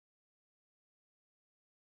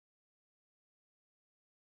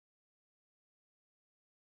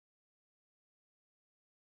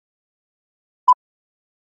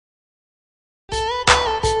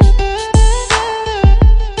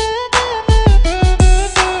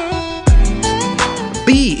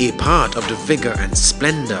part of the vigor and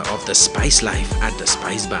splendor of the spice life at the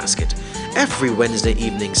Spice Basket. Every Wednesday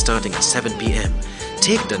evening starting at 7 p.m.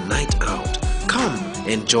 Take the night out. Come,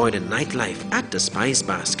 enjoy the nightlife at the Spice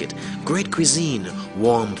Basket. Great cuisine,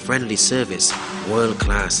 warm, friendly service,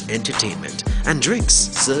 world-class entertainment, and drinks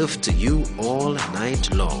served to you all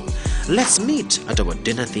night long. Let's meet at our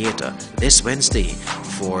dinner theater this Wednesday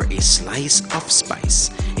for a slice of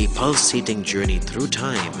spice, a pulsating journey through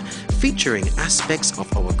time, featuring aspects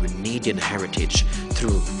of our Grenadian heritage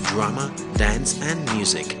through drama, dance, and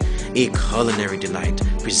music. A culinary delight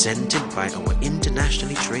presented by our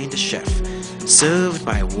internationally trained chef, served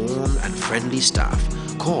by a warm and friendly staff.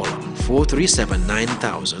 Call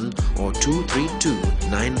 437-9000 or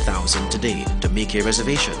 232-9000 today to make your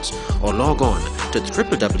reservations, or log on to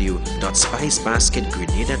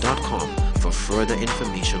www.spicebasketgrenada.com for further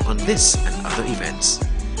information on this and other events.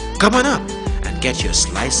 Come on up and get your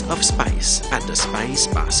slice of spice at the Spice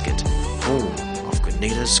Basket, home of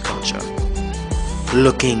Grenada's culture.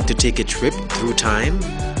 Looking to take a trip through time?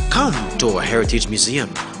 Come to our Heritage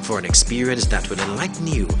Museum for an experience that will enlighten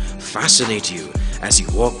you, fascinate you as you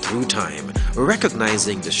walk through time,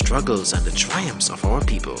 recognizing the struggles and the triumphs of our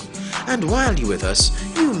people. And while you're with us,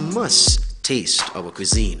 you must taste our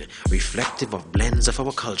cuisine, reflective of blends of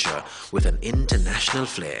our culture with an international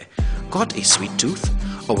flair. Got a sweet tooth?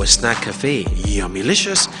 Our snack cafe,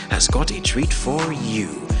 Yummylicious, has got a treat for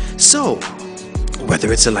you. So,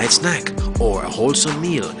 whether it's a light snack or a wholesome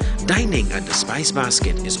meal, dining at the Spice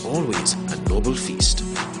Basket is always a noble feast.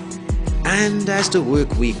 And as the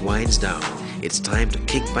work week winds down, it's time to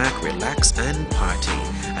kick back, relax, and party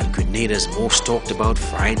at Grenada's most talked about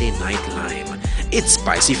Friday Night Lime. It's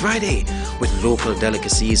Spicy Friday, with local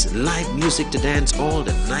delicacies, live music to dance all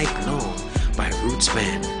the night long by Roots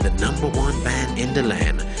Band, the #1 band in the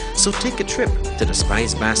land. So take a trip to the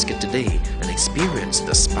Spice Basket today and experience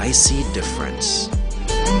the spicy difference.